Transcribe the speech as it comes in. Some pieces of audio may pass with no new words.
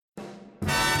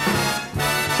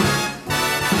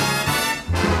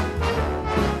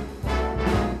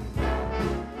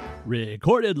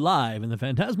Recorded live in the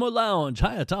Phantasmo Lounge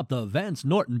high atop the Vance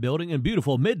Norton building in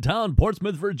beautiful Midtown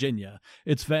Portsmouth, Virginia.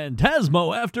 It's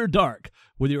Phantasmo After Dark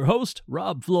with your host,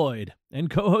 Rob Floyd, and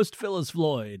co-host Phyllis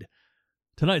Floyd.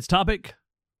 Tonight's topic,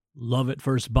 Love at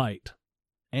First Bite,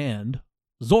 and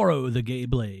Zorro the Gay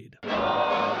Blade.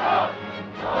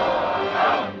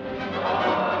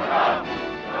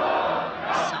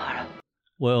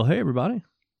 Well, hey, everybody.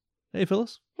 Hey,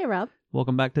 Phyllis. Hey, Rob.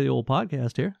 Welcome back to the old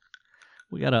podcast here.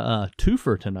 We got a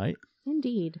twofer tonight.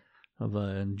 Indeed. Of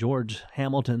George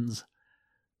Hamilton's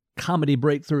comedy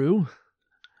breakthrough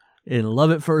in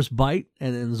Love at First Bite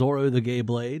and then Zorro the Gay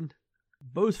Blade.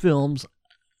 Both films,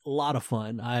 a lot of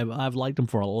fun. I've liked them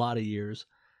for a lot of years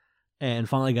and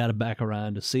finally got back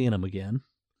around to seeing them again.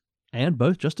 And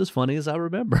both just as funny as I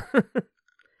remember.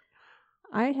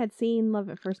 I had seen Love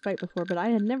at First Bite before, but I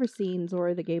had never seen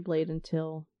Zorro the Gay Blade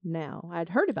until now. I'd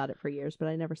heard about it for years, but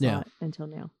I never saw it until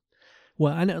now.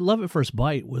 Well, I know Love at First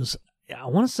Bite was, I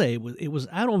want to say it was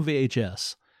out on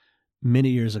VHS many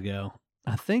years ago.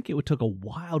 I think it took a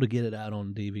while to get it out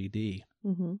on DVD.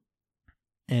 Mm-hmm.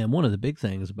 And one of the big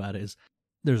things about it is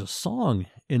there's a song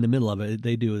in the middle of it.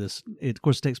 They do this. It, of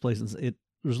course, takes place it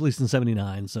was released in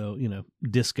 1979, so, you know,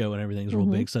 disco and everything's real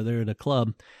big. So they're at a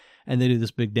club and they do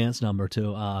this big dance number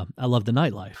to I Love the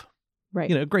Nightlife. Right.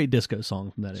 You know, a great disco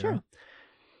song from that era.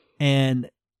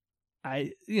 And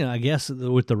I guess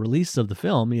with the release of the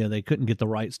film, they couldn't get the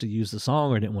rights to use the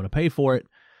song or didn't want to pay for it.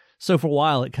 So for a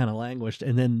while, it kind of languished.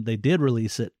 And then they did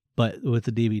release it, but with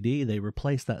the DVD, they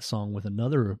replaced that song with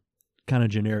another kind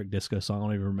of generic disco song. I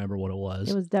don't even remember what it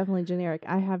was. It was definitely generic.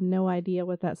 I have no idea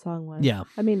what that song was. Yeah.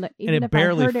 I mean, even and if I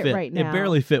heard it right now. It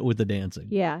barely fit with the dancing.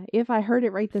 Yeah. If I heard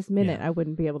it right this minute, I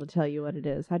wouldn't be able to tell you what it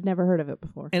is. I'd never heard of it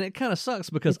before. And it kind of sucks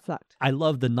because it sucked. I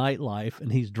love the nightlife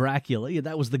and he's Dracula. Yeah,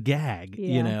 that was the gag,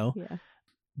 Yeah.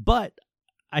 But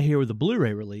I hear with the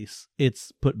Blu-ray release,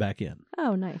 it's put back in.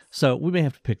 Oh, nice. So we may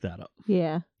have to pick that up.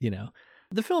 Yeah.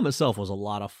 The film itself was a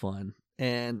lot of fun.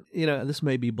 And, this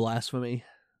may be blasphemy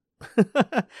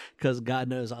because God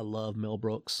knows I love Mel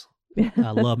Brooks.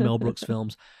 I love Mel Brooks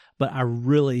films. But I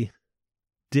really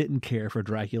didn't care for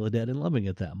Dracula Dead and Loving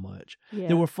It that much. Yeah.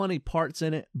 There were funny parts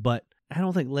in it, but I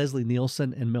don't think Leslie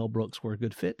Nielsen and Mel Brooks were a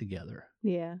good fit together.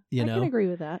 Yeah. I can agree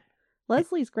with that.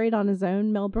 Leslie's great on his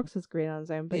own. Mel Brooks is great on his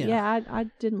own. But I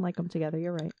didn't like them together.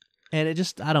 You're right. And it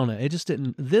just, I don't know. It just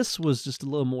didn't. This was just a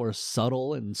little more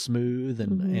subtle and smooth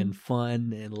and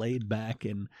fun and laid back.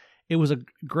 And it was a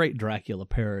great Dracula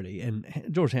parody. And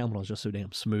George Hamilton was just so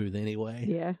damn smooth anyway.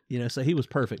 Yeah. So he was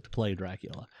perfect to play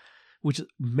Dracula, which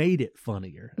made it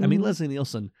funnier. I mean, Leslie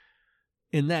Nielsen,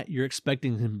 in that you're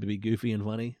expecting him to be goofy and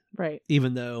funny. Right.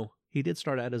 Even though he did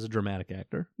start out as a dramatic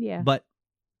actor. Yeah. But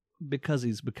because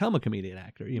he's become a comedian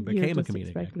actor, he became a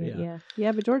comedian actor.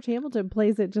 Yeah, but George Hamilton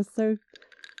plays it just so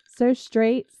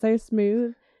straight, so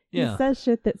smooth. He says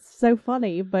shit that's so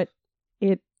funny, but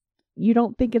you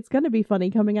don't think it's going to be funny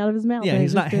coming out of his mouth. Yeah,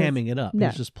 he's not hamming it up. No.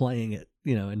 He's just playing it,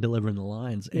 and delivering the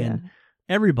lines. Yeah. And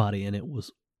everybody in it was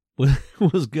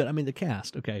good. I mean, the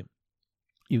cast, okay.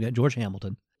 You got George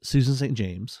Hamilton, Susan St.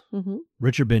 James,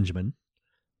 Richard Benjamin,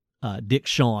 Dick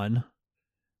Shawn,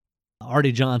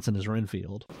 Artie Johnson as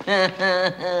Renfield.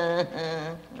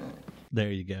 There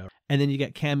you go. And then you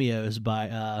got cameos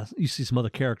by, you see some other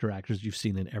character actors you've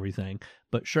seen in everything,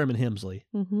 but Sherman Hemsley.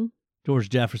 George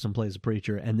Jefferson plays a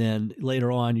preacher. And then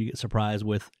later on, you get surprised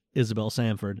with Isabel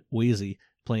Sanford, Wheezy,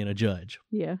 playing a judge.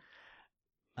 Yeah.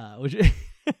 Which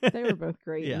they were both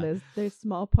great in those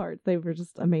small parts. They were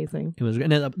just amazing. It was,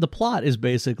 and the plot is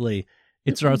basically,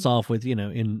 it starts off with,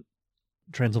 in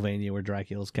Transylvania where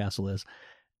Dracula's castle is.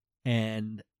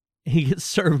 And he gets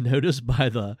served notice by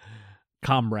the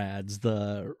comrades,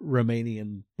 the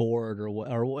Romanian board or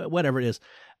whatever it is,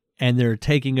 and they're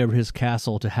taking over his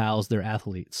castle to house their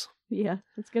athletes. Yeah,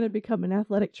 it's going to become an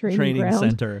athletic training ground.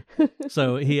 Center.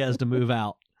 So he has to move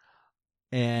out,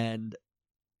 and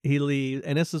he leaves.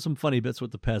 And this is some funny bits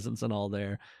with the peasants and all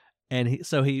there. And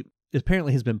he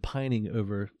apparently has been pining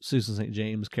over Susan St.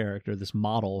 James' character, this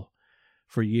model,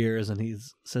 for years, and he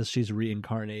says she's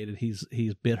reincarnated. He's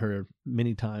bit her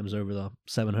many times over the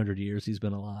 700 years he's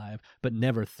been alive, but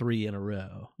never 3 in a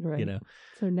row. Right.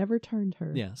 So never turned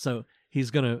her. Yeah. So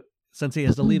he's gonna, since he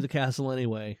has to leave the castle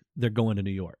anyway, they're going to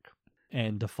New York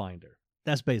and to find her.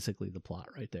 That's basically the plot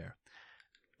right there.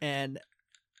 And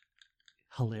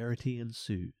hilarity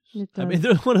ensues. I mean,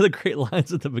 one of the great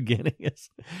lines at the beginning is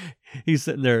he's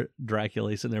sitting there, Dracula,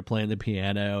 he's sitting there playing the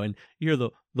piano, and you hear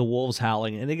the wolves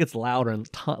howling, and it gets louder, and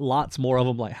lots more of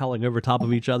them like howling over top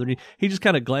of each other. And he just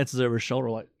kind of glances over his shoulder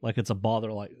like it's a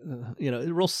bother, like, it's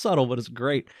real subtle, but it's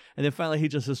great. And then finally he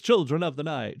just says, "Children of the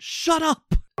night, shut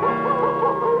up!"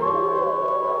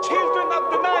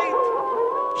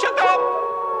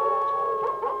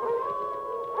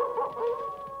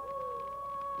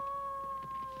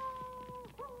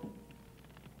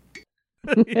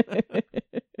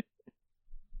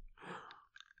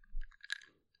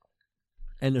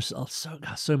 And there's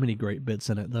so many great bits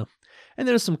in it, though. And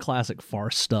there's some classic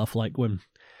farce stuff, like when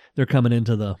they're coming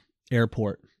into the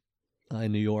airport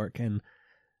in New York, and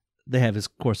they have,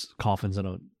 of course, coffins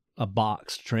in a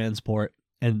box to transport,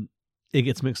 and it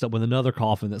gets mixed up with another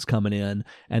coffin that's coming in,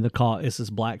 and it's this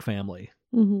black family.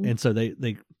 Mm-hmm. And so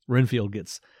Renfield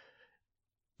gets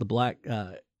the black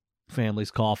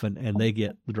family's coffin, and they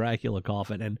get the Dracula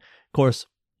coffin. And, of course,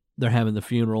 they're having the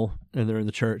funeral, and they're in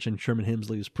the church, and Sherman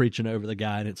Hemsley is preaching over the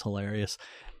guy, and it's hilarious.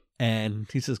 And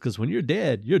he says, because when you're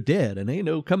dead, and ain't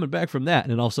no coming back from that.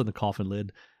 And then all of a sudden the coffin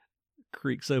lid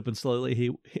creaks open slowly.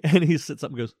 He sits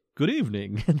up and goes, "Good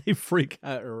evening." And they freak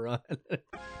out and run.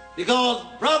 Because,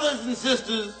 brothers and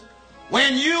sisters,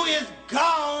 when you is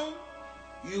gone,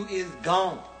 you is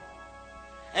gone.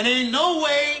 And ain't no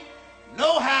way,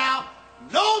 no how,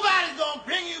 nobody's gonna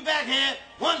bring you back here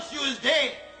once you is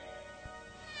dead.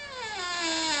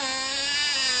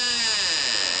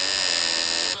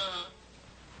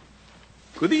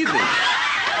 Good evening.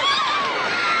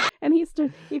 And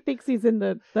he thinks he's in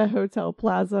the Hotel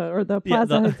Plaza or the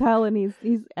Plaza Hotel, and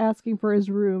he's asking for his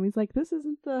room. He's like, "This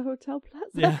isn't the Hotel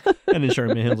Plaza." Yeah, and then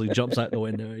Sherman Hemsley jumps out the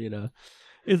window. You know,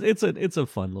 it's a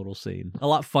fun little scene. A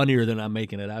lot funnier than I'm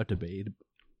making it out to be,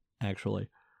 actually.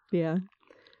 Yeah.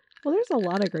 Well, there's a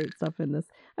lot of great stuff in this.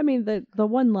 I mean, the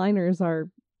one-liners are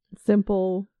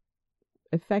simple,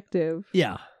 effective.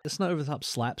 Yeah, it's not over the top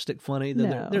slapstick funny.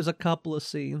 No. There's a couple of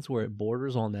scenes where it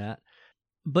borders on that.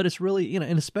 But it's really,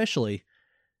 and especially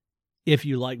if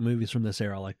you like movies from this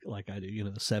era, like I do,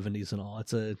 the 70s and all,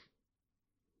 it's a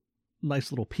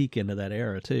nice little peek into that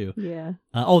era too. Yeah.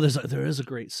 There is a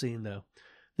great scene though.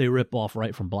 They rip off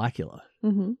right from Blackula,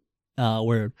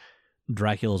 where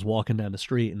Dracula's walking down the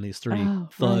street and these three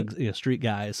thugs, street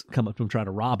guys, come up to him trying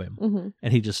to rob him,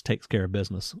 and he just takes care of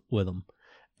business with them.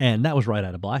 And that was right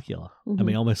out of Blackula. I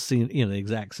mean, almost seeing the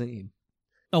exact scene.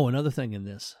 Oh, another thing in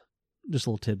this, just a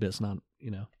little tidbits, not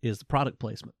is the product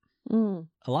placement.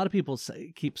 A lot of people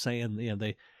keep saying,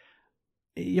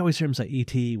 you always hear them say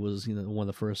E.T. was, one of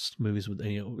the first movies with,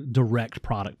 direct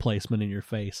product placement in your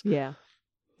face. Yeah.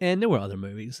 And there were other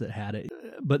movies that had it.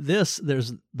 But there's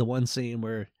the one scene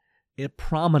where it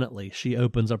prominently, she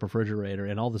opens up a refrigerator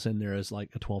and all that's in there is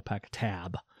like a 12-pack of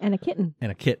Tab. And a kitten.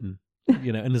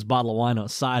 And this bottle of wine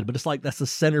outside. But it's like that's the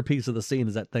centerpiece of the scene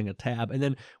is that thing of Tab. And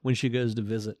then when she goes to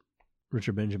visit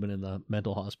Richard Benjamin in the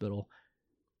mental hospital,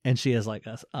 and she has like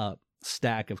a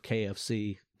stack of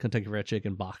KFC, Kentucky Fried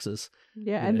Chicken boxes.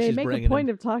 Yeah, and they make a point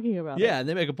of talking about it. Yeah, and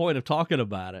they make a point of talking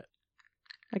about it.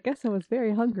 I guess I was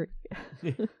very hungry.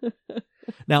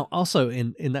 Now, also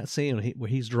in that scene where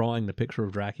he's drawing the picture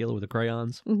of Dracula with the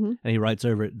crayons, and he writes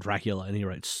over it Dracula, and he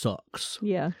writes "sucks."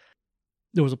 Yeah.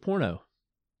 There was a porno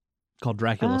called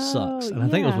Dracula Sucks, and I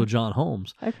think it was with John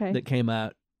Holmes. Okay. That came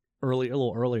out a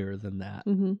little earlier than that.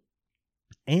 Mm-hmm.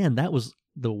 And that was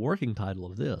the working title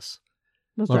of this.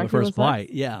 Was Dracula the first Sucks? bite,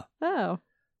 yeah. Oh.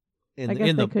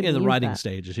 In the writing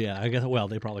stages, yeah. I guess. Well,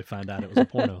 they probably found out it was a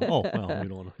porno. Oh, well, we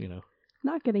don't,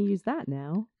 Not going to use that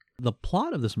now. The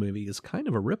plot of this movie is kind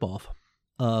of a ripoff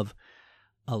of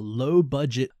a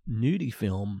low-budget nudie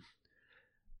film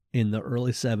in the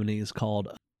early 70s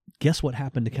called "Guess What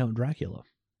Happened to Count Dracula."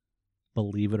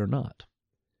 Believe it or not.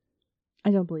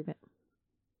 I don't believe it.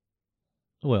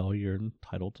 Well, you're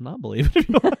entitled to not believe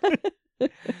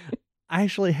it. I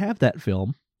actually have that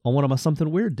film on one of my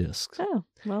Something Weird discs. Oh,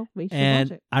 well, we should and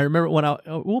watch it. I remember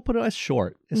we'll put it as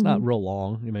short. It's not real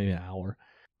long, maybe an hour.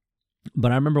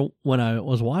 But I remember when I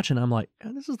was watching, I'm like,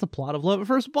 this is the plot of Love at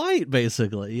First Bite,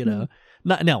 basically,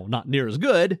 Not near as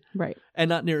good. Right. And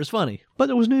not near as funny. But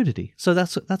there was nudity. So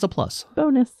that's a plus.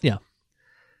 Bonus. Yeah.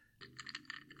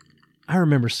 I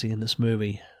remember seeing this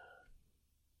movie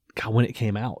when it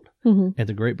came out at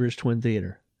the Great British Twin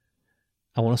Theater.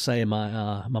 I want to say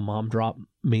my mom dropped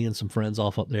me and some friends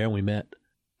off up there, and we met.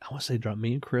 I want to say dropped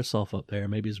me and Chris off up there,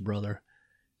 maybe his brother,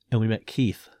 and we met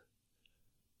Keith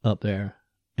up there,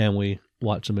 and we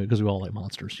watched the movie because we all like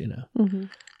monsters, Mm-hmm.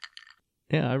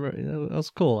 Yeah, that was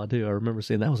cool. I remember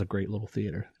seeing that was a great little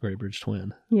theater, Great British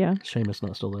Twin. Yeah, shame it's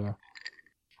not still there.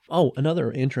 Oh, another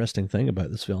interesting thing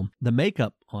about this film, the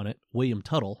makeup on it, William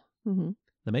Tuttle,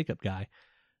 the makeup guy,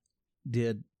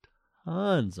 did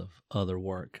tons of other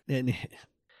work. And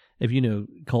if you know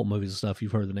cult movies and stuff,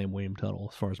 you've heard the name William Tuttle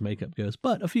as far as makeup goes.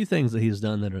 But a few things that he's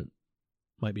done that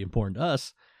might be important to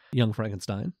us. Young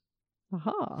Frankenstein.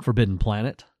 Forbidden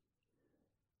Planet.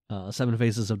 Seven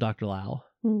Faces of Dr. Lao.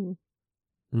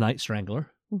 Night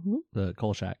Strangler. The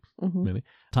Kolchak movie.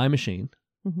 Time Machine.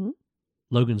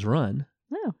 Logan's Run.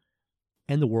 Oh.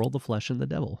 And The World, the Flesh, and the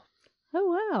Devil.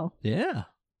 Oh, wow. Yeah.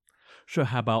 So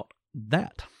how about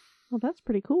that? Well, that's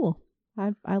pretty cool.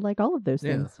 I like all of those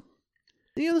things.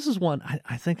 This is one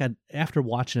I think after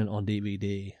watching it on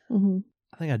DVD,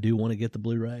 I think I do want to get the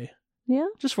Blu-ray. Yeah.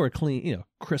 Just for a clean,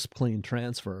 crisp, clean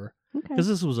transfer. Okay. Because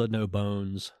this was a no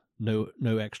bones, no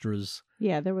extras.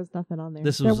 Yeah, there was nothing on there.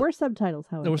 There were subtitles,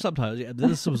 however. There were subtitles. Yeah,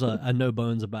 this was a no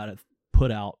bones about it,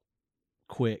 put out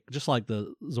quick, just like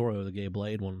the Zorro the Gay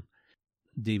Blade one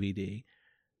DVD.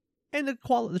 And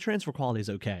the transfer quality is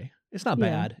okay. It's not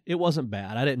bad. It wasn't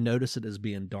bad. I didn't notice it as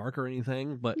being dark or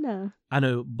anything, but no. I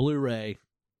know Blu-ray,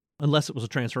 unless it was a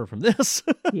transfer from this.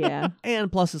 Yeah.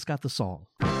 And plus it's got the song.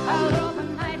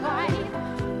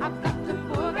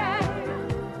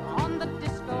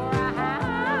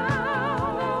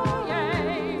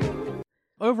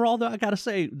 Overall, though, I got to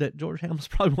say that George Hamilton's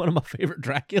probably one of my favorite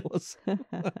Draculas.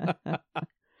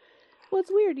 Well,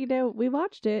 it's weird. We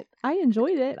watched it. I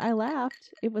enjoyed it. I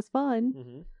laughed. It was fun.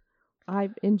 Mm-hmm.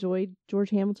 I've enjoyed George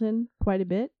Hamilton quite a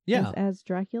bit as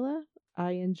Dracula.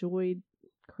 I enjoyed,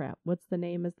 what's the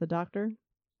name as the doctor?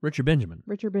 Richard Benjamin.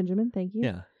 Richard Benjamin, thank you.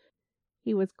 Yeah.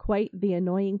 He was quite the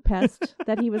annoying pest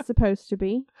that he was supposed to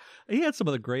be. He had some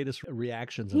of the greatest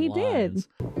reactions and He lines.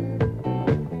 did.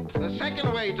 The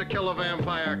second way to kill a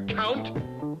vampire, Count.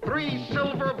 3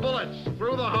 silver bullets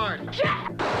through the heart.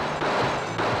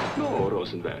 No,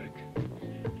 Rosenberg.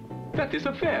 That is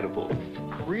a werewolf.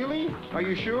 Really? Are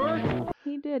you sure?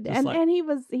 He did. Just And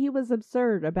he was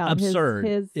absurd about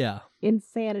his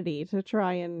insanity to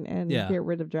try and get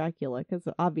rid of Dracula, because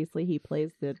obviously he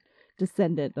plays the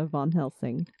descendant of Von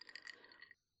Helsing.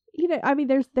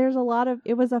 There's a lot of,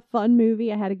 it was a fun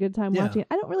movie. I had a good time watching it.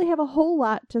 I don't really have a whole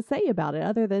lot to say about it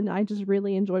other than I just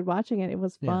really enjoyed watching it. It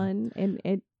was fun and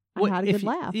I had a good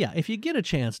laugh. Yeah, if you get a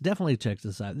chance, definitely check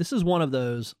this out. This is one of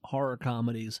those horror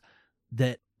comedies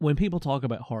that when people talk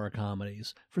about horror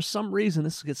comedies, for some reason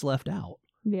this gets left out.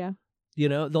 Yeah.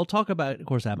 They'll talk about, of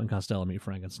course, Abbott and Costello Meet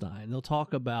Frankenstein. They'll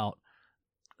talk about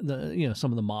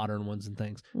some of the modern ones and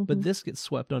things, but this gets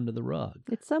swept under the rug.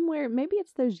 It's somewhere, maybe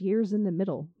it's those years in the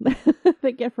middle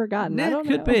that get forgotten. I don't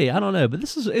know. Could be. I don't know, but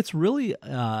it's really,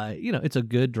 it's a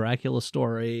good Dracula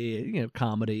story,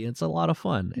 comedy. It's a lot of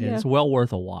fun. And it's well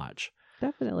worth a watch.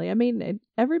 Definitely.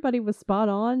 Everybody was spot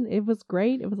on. It was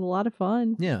great. It was a lot of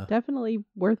fun. Yeah. Definitely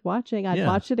worth watching. I'd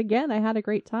watch it again. I had a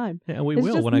great time. Yeah, we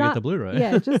will when I get the Blu-ray.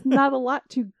 Yeah, just not a lot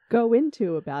to go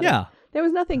into about it. Yeah. There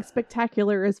was nothing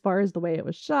spectacular as far as the way it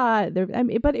was shot.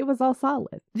 But it was all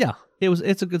solid. Yeah.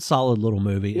 It's a good solid little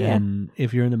movie. Yeah. And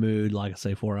if you're in the mood, like I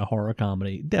say, for a horror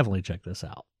comedy, definitely check this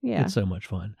out. Yeah. It's so much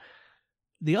fun.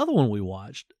 The other one we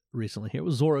watched recently here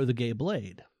was Zorro the Gay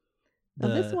Blade.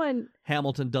 This one,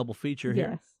 Hamilton double feature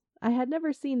here. Yes. I had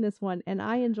never seen this one, and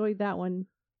I enjoyed that one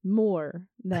more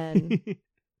than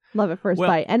Love at First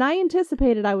Bite. And I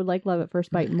anticipated I would like Love at First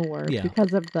Bite more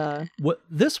because of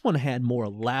this one had more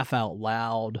laugh out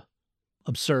loud,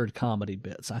 absurd comedy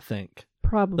bits, I think.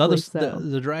 Probably so.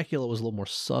 The Dracula was a little more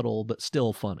subtle, but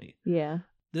still funny. Yeah.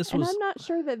 I'm not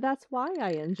sure that's why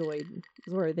I enjoyed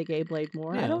Zorro the Gay Blade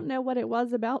more. Yeah. I don't know what it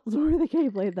was about Zorro the Gay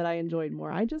Blade that I enjoyed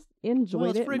more. I just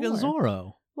enjoyed it more. Well, it's friggin'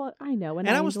 Zorro. Well, I know. And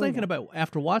I was thinking about,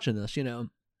 after watching this,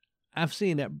 I've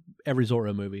seen every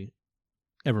Zorro movie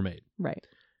ever made. Right.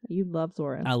 You love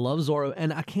Zorro. I love Zorro.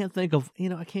 And I can't think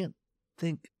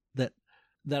that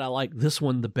I like this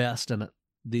one the best and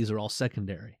these are all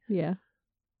secondary. Yeah.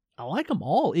 I like them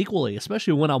all equally,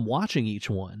 especially when I'm watching each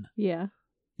one. Yeah.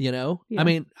 Yeah.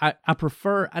 I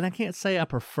prefer, and I can't say I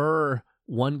prefer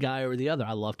one guy or the other.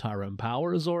 I love Tyrone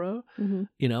Power as Zorro.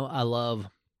 Mm-hmm. I love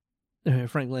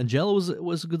Frank Langella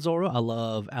was a good Zorro. I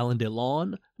love Alan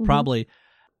DeLon. Probably,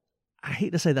 I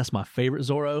hate to say that's my favorite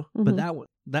Zorro, but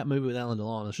that movie with Alan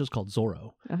DeLon is just called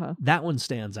Zorro. That one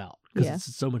stands out because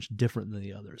it's so much different than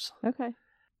the others. Okay.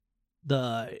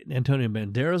 The Antonio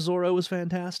Banderas Zorro was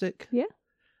fantastic. Yeah.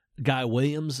 Guy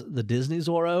Williams, the Disney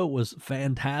Zorro, was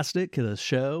fantastic in the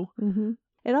show. Mm-hmm.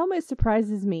 It almost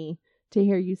surprises me to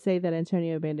hear you say that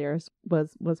Antonio Banderas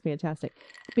was fantastic,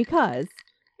 because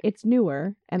it's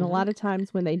newer, and a lot of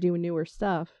times when they do newer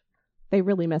stuff, they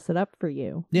really mess it up for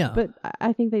you. Yeah. But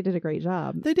I think they did a great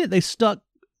job. They did. They stuck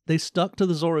to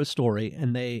the Zorro story,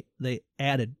 and they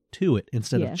added to it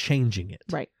instead of changing it.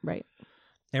 Right.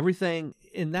 Everything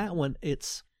in that one,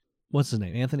 it's, what's his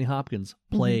name? Anthony Hopkins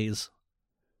plays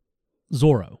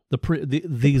Zorro, the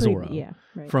Zorro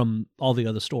from all the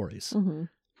other stories. Mm-hmm.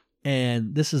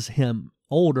 And this is him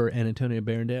older, and Antonio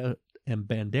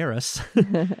Banderas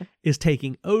is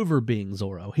taking over being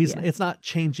Zorro. It's not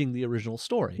changing the original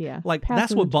story. Yeah. Like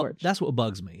that's what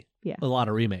bugs me. Yeah. A lot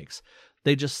of remakes.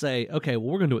 They just say, okay,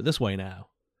 well, we're going to do it this way now.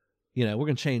 we're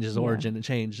going to change his origin and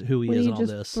change who he Well, is you and all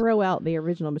just this. throw out the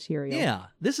original material. Yeah,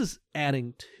 this is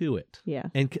adding to it. Yeah.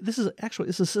 And this is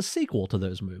a sequel to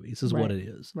those movies, is what it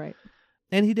is. Right.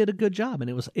 And he did a good job, and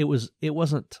it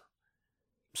wasn't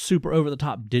super over the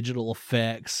top digital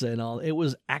effects and all. It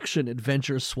was action,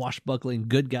 adventure, swashbuckling,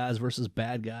 good guys versus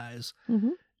bad guys,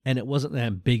 and it wasn't an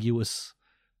ambiguous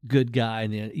good guy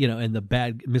and and the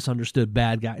bad misunderstood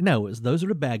bad guy. No, those are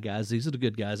the bad guys. These are the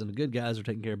good guys, and the good guys are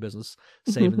taking care of business,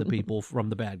 saving the people from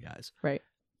the bad guys. Right.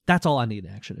 That's all I need,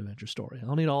 an action adventure story. I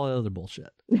don't need all the other bullshit.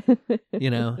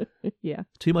 Yeah.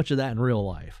 Too much of that in real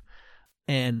life.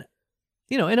 And,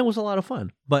 and it was a lot of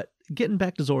fun. But getting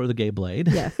back to Zorro the Gay Blade,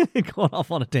 going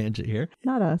off on a tangent here.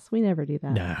 Not us. We never do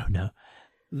that. No.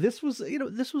 This was,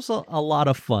 a lot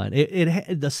of fun.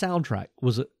 The soundtrack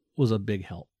was a big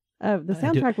help. The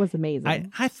soundtrack was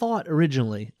amazing. I thought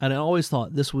originally, and I always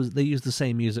thought they used the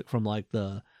same music from like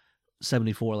the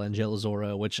 74 Langella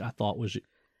Zorro, which I thought was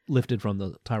lifted from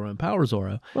the Tyrone Power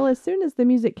Zorro. Well, as soon as the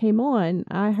music came on,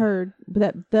 I heard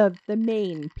that the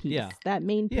main piece. Yeah. That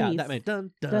main piece. Yeah, that main dun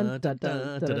dun dun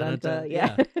dun dun dun.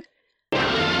 Yeah.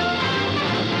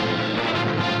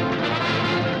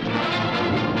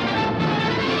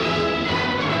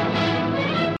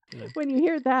 When you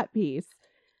hear that piece,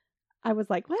 I was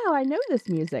like, wow, I know this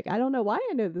music. I don't know why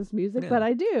I know this music, but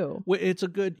I do. Well, it's a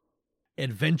good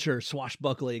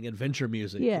swashbuckling adventure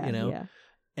music, Yeah.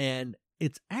 And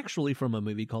it's actually from a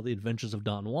movie called The Adventures of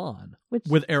Don Juan, Which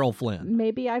with Errol Flynn.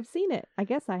 Maybe I've seen it. I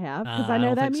guess I have, because I I know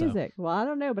don't that think so. music. Well, I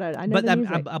don't know, but I know the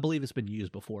music. I believe it's been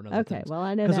used before. Okay, well,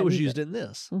 I know that because it was music. used in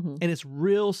this, Mhm. and it's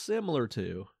real similar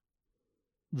to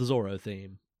the Zorro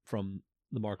theme from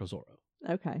the Marco Zorro.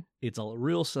 Okay. It's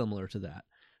real similar to that.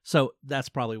 So that's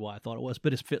probably why I thought it was,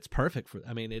 but it fits perfect for.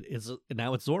 I mean,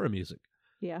 now it's Zorro music.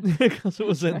 Yeah. Because it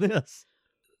was in Right. this.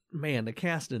 Man, the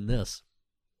cast in this,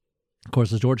 of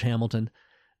course, is George Hamilton,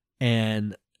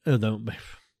 and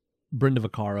Brenda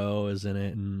Vaccaro is in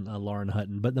it, and Lauren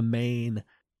Hutton. But the main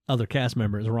other cast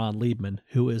member is Ron Liebman,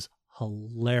 who is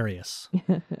hilarious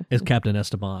as Captain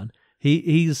Esteban.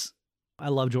 I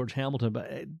love George Hamilton,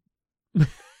 but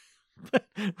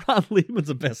Ron Liebman's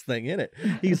the best thing in it.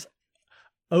 He's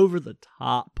over the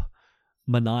top,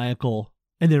 maniacal,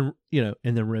 and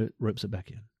then rips it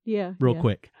back in. Yeah. Real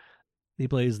quick. He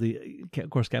plays of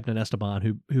course, Captain Esteban,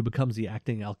 who becomes the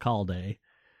acting alcalde,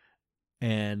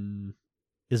 and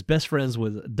is best friends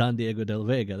with Don Diego de la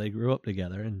Vega. They grew up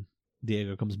together, and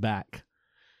Diego comes back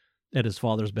at his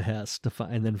father's behest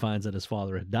and then finds that his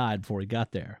father had died before he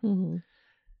got there. Mm-hmm.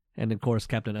 And of course,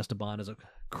 Captain Esteban is a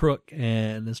crook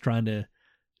and is trying to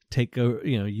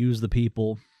use the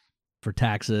people for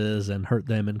taxes and hurt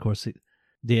them. And of course,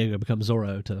 Diego becomes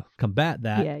Zorro to combat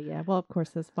that. Yeah. Well, of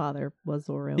course, his father was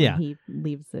Zorro. Yeah. And he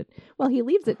leaves it. Well, he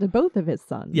leaves it to both of his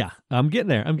sons. Yeah, I'm getting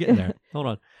there. Hold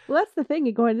on. Well, that's the thing.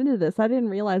 Going into this, I didn't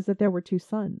realize that there were two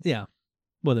sons. Yeah.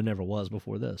 Well, there never was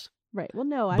before this. Right. Well,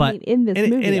 no, I But mean, in this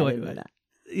movie, anyway, I didn't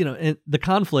know that. And the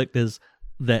conflict is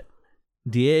that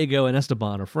Diego and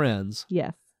Esteban are friends.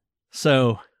 Yes.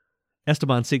 So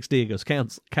Esteban seeks Diego's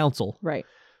counsel. Right.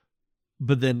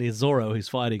 But then he's Zorro, he's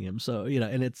fighting him. So,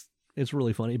 and it's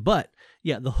really funny. But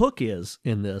yeah, the hook is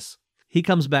in this. He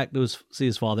comes back to see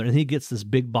his father, and he gets this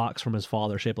big box from his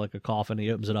father shaped like a coffin. He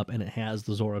opens it up, and it has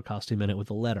the Zorro costume in it with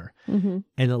a letter. Mm-hmm.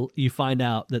 And you find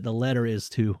out that the letter is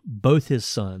to both his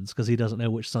sons, because he doesn't know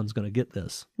which son's going to get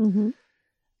this. Mm-hmm.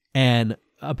 And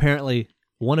apparently,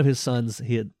 one of his sons,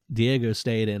 Diego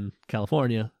stayed in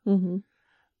California, Mm-hmm.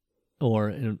 or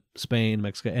in Spain,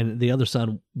 Mexico, and the other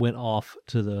son went off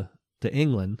to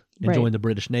England and Right. joined the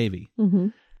British Navy. Mm-hmm.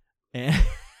 And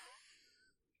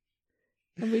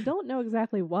And we don't know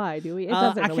exactly why, do we? It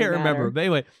doesn't I really can't remember. matter. But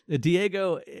anyway,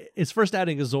 Diego, his first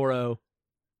outing as Zorro,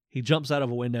 he jumps out of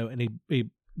a window and he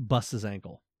busts his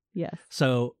ankle. Yes.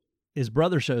 So his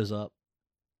brother shows up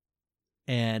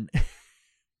and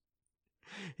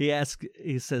he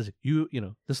says,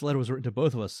 this letter was written to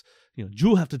both of us.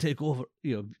 You have to take over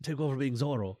being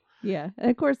Zorro. Yeah.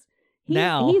 And of course,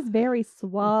 Now- he's very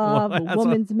suave, Well, a that's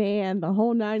woman's man, the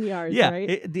whole 9 yards, Yeah.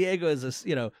 right? Diego is this,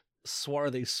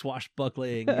 swarthy,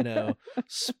 swashbuckling,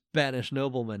 Spanish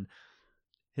nobleman.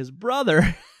 His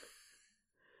brother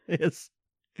has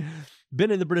been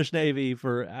in the British Navy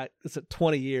for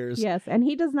 20 years. Yes, and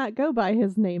he does not go by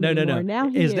his name No. anymore. Now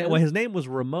he is. His name was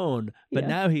Ramon, but Yeah.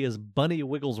 now he is Bunny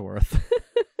Wigglesworth.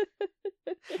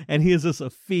 And he is this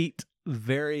effete,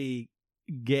 very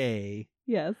gay,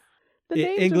 Yes. The name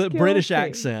just English kills British me.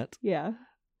 accent. Yeah.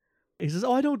 He says,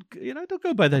 "Oh, I don't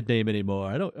go by that name anymore.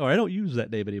 I don't use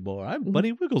that name anymore. I'm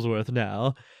Bunny Wigglesworth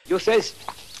now." You says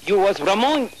you was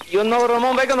Ramon. You know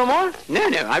Ramon Vega no more? No,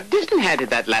 I've discontinued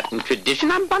that Latin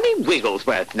tradition. I'm Bunny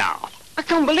Wigglesworth now. I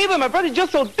can't believe it. My brother's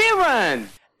just so different.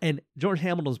 And George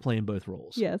Hamilton's playing both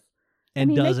roles. Yes.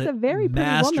 And he does makes it a very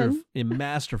pretty woman.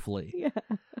 masterfully.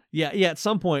 Yeah. Yeah. At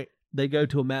some point, they go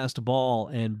to a masked ball,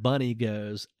 and Bunny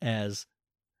goes as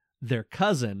their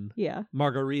cousin, Yeah.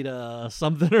 Margarita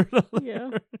something or another. Yeah.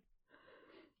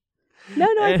 No,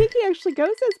 I think he actually goes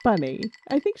as Bunny.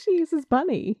 I think she uses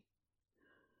Bunny.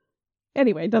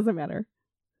 Anyway, it doesn't matter.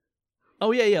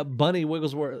 Oh, yeah. Bunny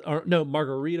Wigglesworth. Or no,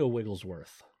 Margarita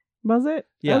Wigglesworth. Was it?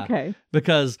 Yeah. Okay.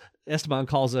 Because Esteban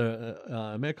calls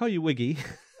her, may I call you Wiggy?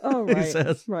 Oh, right. He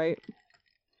says. Right.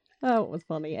 Oh, it was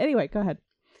funny. Anyway, go ahead.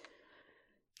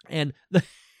 And of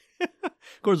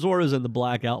course, Zorro's in the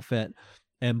black outfit,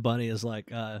 and Bunny is like,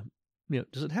 does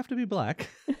it have to be black?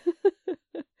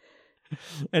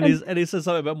 and he says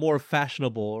something about more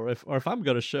fashionable, or if I'm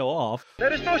going to show off.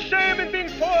 There is no shame in being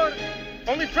poor,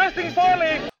 only dressing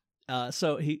poorly.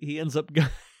 So he ends up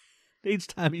each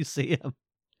time you see him,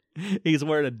 he's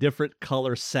wearing a different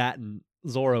color satin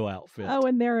Zorro outfit. Oh,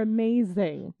 and they're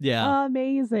amazing. Yeah,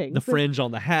 amazing. The fringe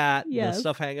on the hat, yes. The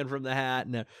stuff hanging from the hat,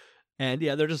 and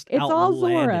yeah, they're just it's outlandish.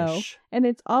 all Zorro, and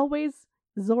it's always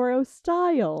Zorro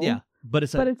style. Yeah, but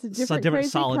it's a different crazy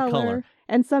solid color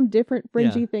and some different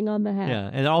fringy thing on the hat. Yeah,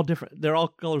 and they're all different. They're all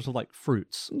colors of like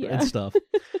fruits Yeah. and stuff.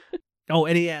 Oh,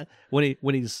 and when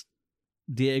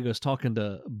Diego's talking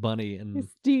to Bunny, and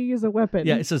do you use a weapon?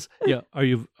 Yeah, he says, "Yeah, are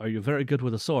you very good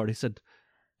with a sword?" He said,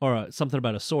 or something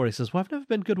about a sword. He says, "Well, I've never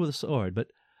been good with a sword,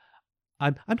 but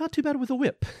I'm not too bad with a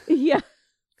whip." Yeah.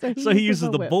 So he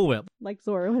uses the bullwhip, like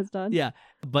Zorro has done. Yeah,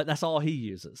 but that's all he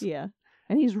uses. Yeah,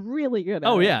 and he's really good at it.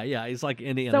 Oh yeah. He's like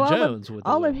Indiana Jones with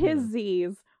all the of whip, his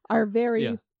Z's are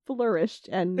very flourished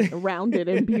and rounded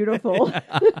and beautiful,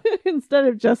 instead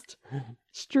of just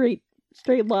straight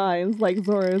lines like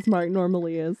Zorro's mark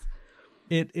normally is.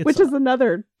 Which is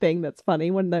another thing that's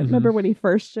funny. Remember when he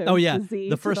first showed the Z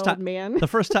the first time, old man? The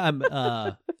first time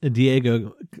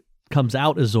Diego comes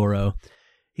out as Zorro,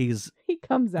 he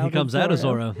comes out as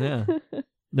Zorro. Yeah.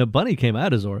 No, Bunny came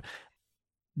out as Zorro.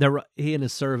 He and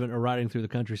his servant are riding through the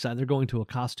countryside. They're going to a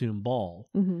costume ball.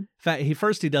 Mm-hmm. In fact,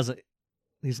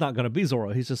 he's not going to be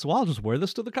Zorro. He says, "Well, I'll just wear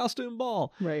this to the costume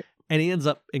ball." Right. And he ends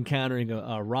up encountering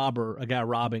a guy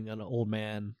robbing an old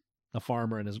man, a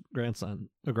farmer, and his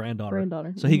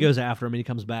granddaughter. So he goes after him, and he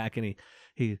comes back, and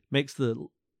he makes the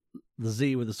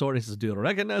Z with the sword. And he says, "Do you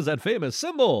recognize that famous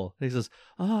symbol?" And he says,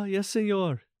 "Ah, yes,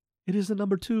 senor. It is the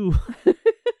number 2.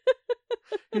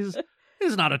 He says,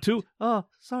 "It's not a 2. Oh,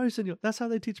 sorry, senor. That's how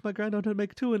they teach my granddaughter to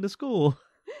make 2 in the school."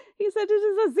 He said it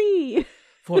is a Z.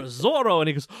 For Zorro. And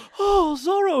he goes, "Oh,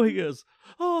 Zorro." He goes,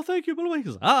 "Oh, thank you." But he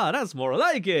goes, "Ah, that's more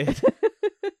like it."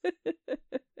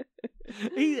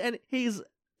 He's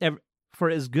for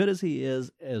as good as he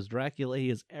is as Dracula,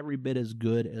 he is every bit as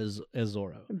good as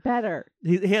Zorro. Better.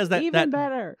 He has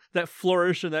better. That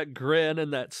flourish and that grin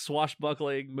and that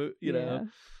swashbuckling,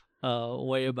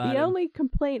 way about it. The only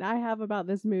complaint I have about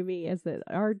this movie is that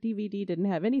our DVD didn't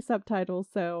have any subtitles,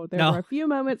 so there were a few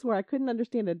moments where I couldn't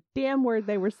understand a damn word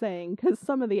they were saying because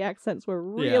some of the accents were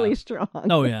really strong.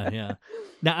 Oh, yeah.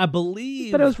 Now, I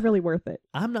believe... But it was really worth it.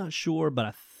 I'm not sure,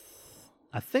 but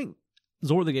I think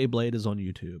Zorro the Gay Blade is on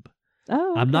YouTube.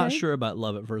 Oh, okay. I'm not sure about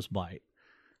Love at First Bite.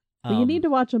 Well, you need to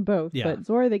watch them both, yeah. but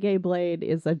Zorro the Gay Blade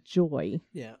is a joy.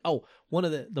 Yeah. Oh, one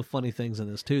of the funny things in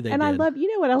this, too, I love,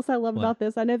 you know what else I love about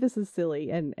this? I know this is silly,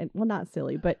 and well, not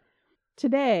silly, but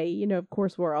today, of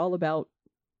course, we're all about,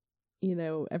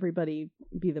 everybody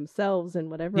be themselves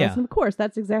and whatever else. And of course,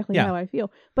 that's exactly how I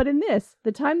feel. But in this,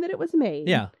 the time that it was made,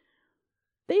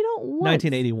 they don't once...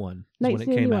 1981 is when it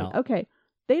came out. Okay.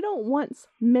 They don't once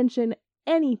mention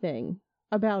anything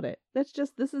about it. That's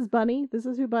just, this is Bunny. This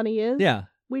is who Bunny is. Yeah.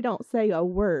 We don't say a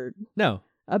word. No.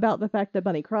 About the fact that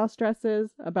Bunny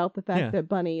cross-dresses, about the fact that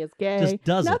Bunny is gay. Just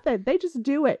does Nothing. They just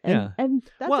do it. And, and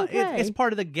that's okay. It's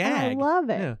part of the gag. And I love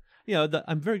it. Yeah.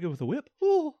 I'm very good with the whip.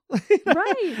 Ooh.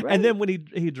 Right. And then when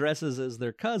he dresses as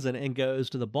their cousin and goes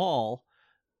to the ball,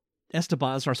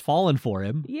 Esteban starts falling for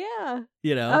him. Yeah.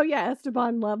 Oh, yeah.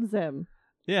 Esteban loves him.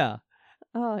 Yeah.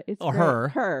 It's or great. her.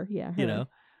 Her. Yeah. Her.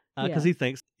 Because he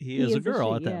thinks he is a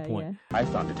girl at that point. Yeah. I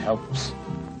found it helps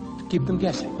to keep them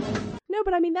guessing. No,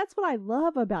 but I mean, that's what I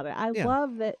love about it. I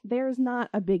love that there's not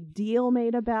a big deal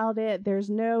made about it. There's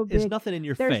nothing in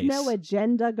your face. There's no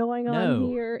agenda going on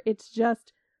here. It's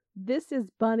just, this is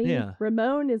Bunny. Yeah.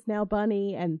 Ramon is now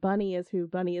Bunny, and Bunny is who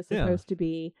Bunny is supposed to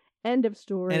be. End of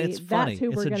story. And it's funny. That's who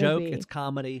it's we're a gonna joke. be. It's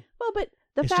comedy. Well, but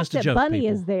The It's fact just a that joke, Bunny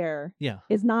people. is there Yeah.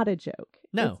 is not a joke.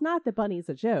 No. It's not that Bunny's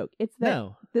a joke. It's that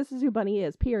No. this is who Bunny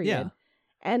is, period. Yeah.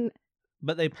 And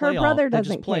But they her play brother off, they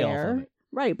doesn't just play off of care. it.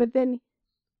 Right, but then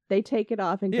they take it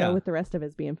off and Yeah. go with the rest of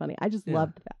it being funny. I just Yeah.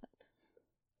 loved that.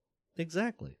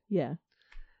 Exactly. Yeah.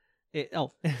 And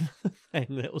the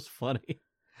thing that was funny,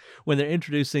 when they're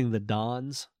introducing the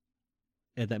Dons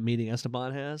at that meeting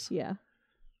Esteban has, Yeah.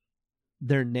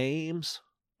 their names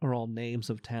are all names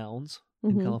of towns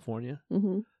in Mhm. California,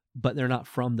 Mm-hmm. but they're not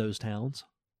from those towns.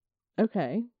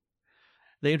 Okay.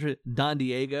 Don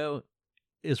Diego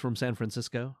is from San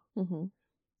Francisco. Mm-hmm.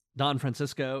 Don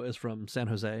Francisco is from San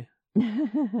Jose.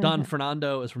 Don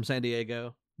Fernando is from San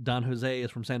Diego. Don Jose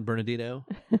is from San Bernardino.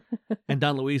 And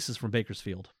Don Luis is from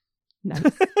Bakersfield. Nice.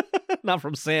 Not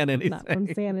from San anything. Not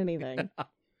from San anything.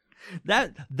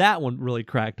 That one really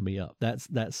cracked me up.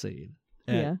 That scene.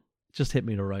 And Yeah. just hit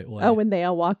me the right way. Oh, when they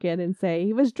all walk in and say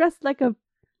he was dressed like a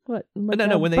what? Like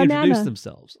no, when they introduce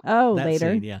themselves. Oh, That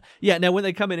later. scene, yeah. Now when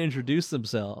they come in and introduce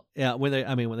themselves, when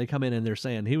they come in and they're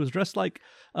saying he was dressed like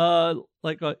in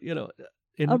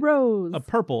A rose. a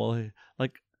purple,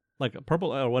 like a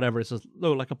purple or whatever. It says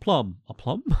no, like a plum,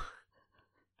 and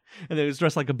then he was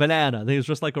dressed like a banana. Then he was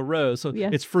dressed like a rose. So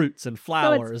Yeah. it's fruits and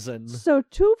flowers and So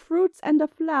 2 fruits and a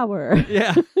flower.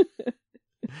 yeah.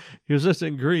 He was just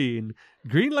in green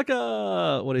like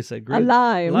a what do you say? Green A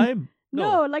lime. Lime?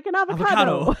 No, like an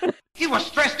avocado. He was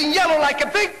dressed in yellow like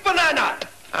a big banana.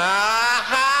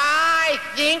 I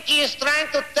think he's trying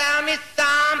to tell me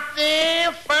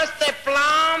something. First a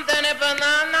plum, then a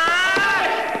banana.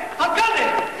 I've got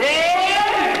it.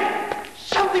 Yeah.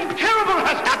 Something terrible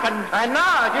has happened. I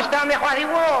know. Just tell me what he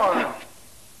was.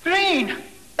 Green.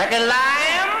 Like a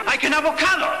lime? Like an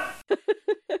avocado.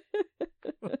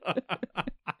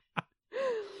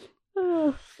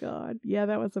 Oh, God. Yeah,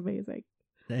 that was amazing.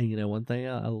 And you know one thing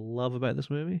I love about this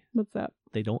movie? What's that?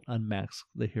 They don't unmask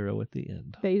the hero at the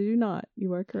end. They do not.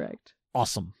 You are correct.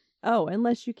 Awesome. Oh,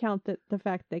 unless you count the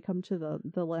fact they come to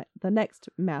the next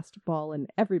masked ball and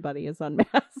everybody is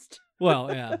unmasked.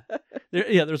 Well, yeah.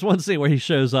 There's one scene where he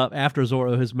shows up after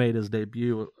Zorro has made his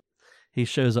debut. He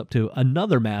shows up to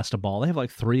another masked ball. They have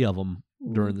like 3 of them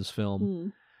during this film.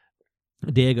 Mm.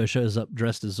 Diego shows up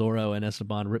dressed as Zorro, and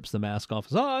Esteban rips the mask off.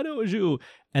 Says, "Oh, I know it was you."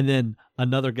 And then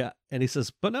another guy, and he says,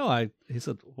 "But no, he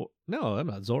said, well, no, I'm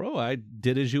not Zorro. I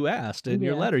did as you asked in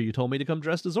your Yeah. letter. You told me to come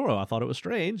dressed as Zorro. I thought it was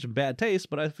strange and bad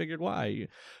taste, but I figured why?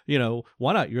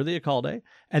 Why not? You're the Alcalde."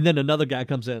 And then another guy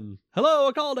comes in, "Hello,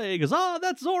 Alcalde." He goes, "Oh,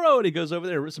 that's Zorro." And he goes over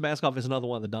there, rips the mask off. It's another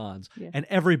one of the Dons, Yeah. and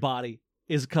everybody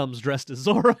comes dressed as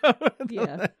Zorro.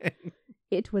 Yeah.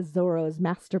 It was Zorro's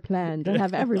master plan to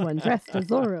have everyone dressed as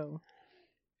Zorro.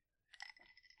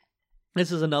 This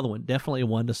is another one, definitely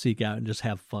one to seek out and just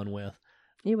have fun with.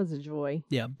 It was a joy.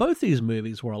 Yeah, both these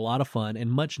movies were a lot of fun and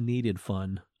much needed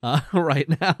fun right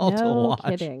now to No watch.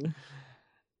 kidding.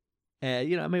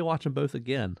 And, I may watch them both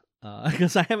again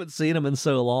because I haven't seen them in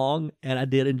so long, and I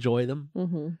did enjoy them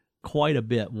Mm-hmm. quite a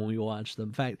bit when we watched them.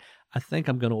 In fact, I think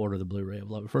I'm going to order the Blu-ray of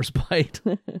Love at First Bite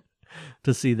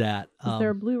to see that. Is there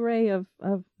a Blu-ray of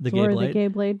The Zorro Gay Blade? the Gay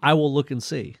Blade? I will look and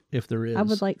see if there is. I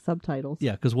would like subtitles.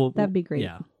 Yeah, because That'd be great.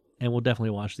 Yeah, and we'll definitely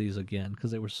watch these again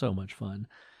because they were so much fun.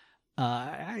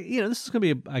 This is going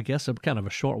to be, I guess, a kind of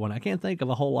a short one. I can't think of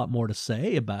a whole lot more to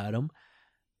say about them.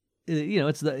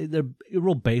 It's the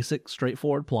real basic,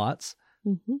 straightforward plots.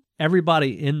 Mm-hmm.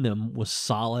 Everybody in them was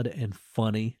solid and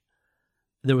funny.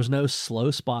 There was no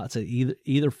slow spots at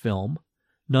either film.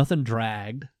 Nothing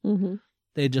dragged. Mm-hmm.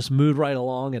 They just moved right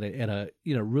along at a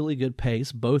really good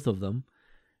pace, both of them.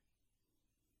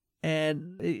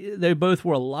 And they both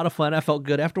were a lot of fun. I felt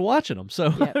good after watching them. So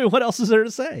Yep. what else is there to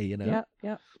say? Yep.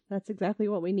 That's exactly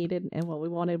what we needed and what we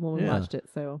wanted when we Yeah. watched it.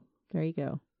 So there you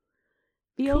go.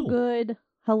 Feel Cool. good,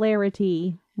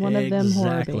 hilarity. One of them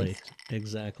horror based.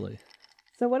 Exactly.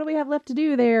 So what do we have left to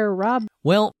do there, Rob?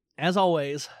 Well, as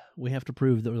always, we have to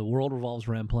prove that the world revolves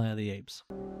around Planet of the Apes.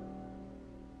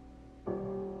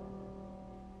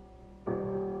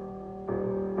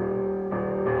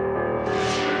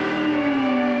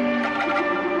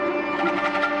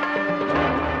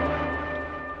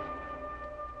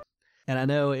 And I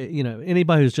know,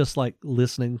 anybody who's just like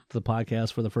listening to the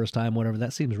podcast for the first time, whatever,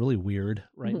 that seems really weird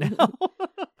right now.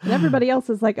 And everybody else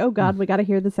is like, oh God, we got to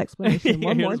hear this explanation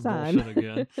one more Here's time. bullshit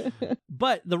again.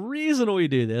 But the reason we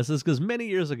do this is because many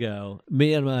years ago,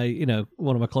 me and my,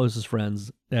 one of my closest friends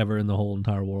ever in the whole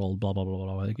entire world, blah, blah, blah,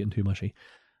 blah, blah, getting too mushy.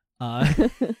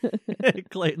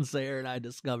 Clayton Sayre and I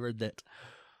discovered that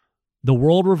The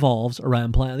world revolves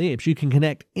around Planet of the Apes. You can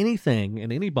connect anything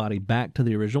and anybody back to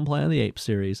the original Planet of the Apes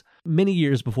series many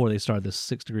years before they started this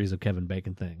 6 Degrees of Kevin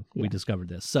Bacon thing. Yeah. We discovered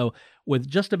this. So with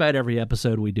just about every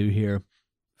episode we do here,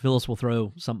 Phyllis will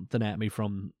throw something at me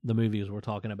from the movies we're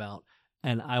talking about,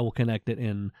 and I will connect it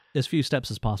in as few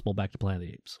steps as possible back to Planet of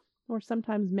the Apes. Or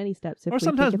sometimes many steps. Or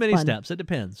sometimes many steps. It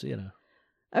depends,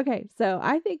 Okay, so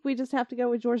I think we just have to go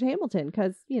with George Hamilton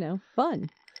because, fun.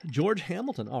 George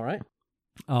Hamilton. All right.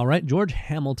 All right, George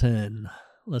Hamilton.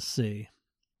 Let's see.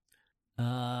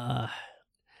 The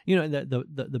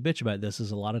bitch about this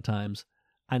is a lot of times,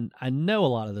 I know a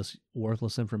lot of this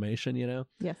worthless information,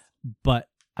 Yes. But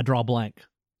I draw a blank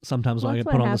sometimes when I get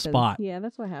put on the spot. Yeah,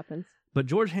 that's what happens. But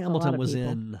George Hamilton was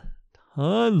in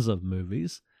tons of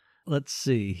movies. Let's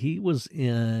see. He was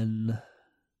in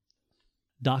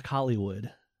Doc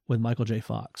Hollywood with Michael J.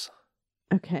 Fox.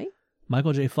 Okay.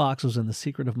 Michael J. Fox was in The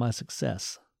Secret of My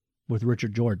Success with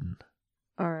Richard Jordan.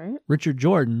 All right. Richard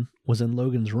Jordan was in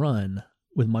Logan's Run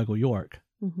with Michael York.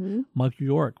 Mm-hmm. Michael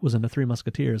York was in The Three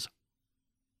Musketeers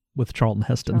with Charlton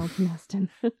Heston.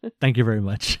 Thank you very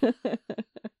much.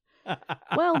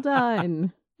 Well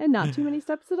done. And not too many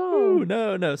steps at all. Ooh,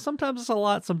 no. Sometimes it's a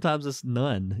lot. Sometimes it's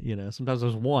none. Sometimes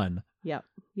there's one. Yep.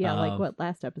 Yeah, like what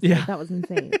last episode? Yeah. That was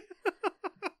insane.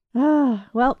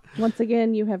 Well, once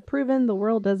again, you have proven the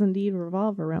world does indeed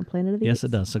revolve around Planet of the Apes. Yes,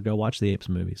 it does. So go watch the Apes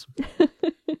movies.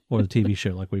 Or the TV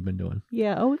show like we've been doing.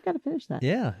 Yeah. Oh, we've got to finish that.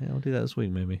 Yeah, we'll do that this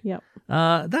week maybe. Yep.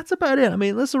 That's about it. I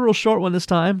mean, this is a real short one this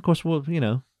time. Of course, we'll,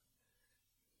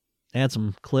 add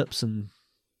some clips and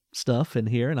stuff in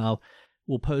here, and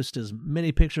we'll post as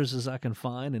many pictures as I can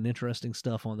find and interesting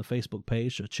stuff on the Facebook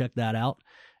page, so check that out.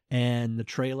 And the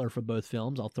trailer for both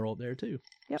films I'll throw up there too.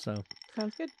 Yep. So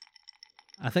sounds good.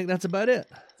 I think that's about it.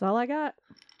 That's all I got.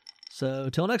 So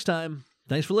till next time,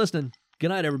 thanks for listening. Good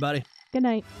night, everybody. Good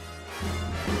night.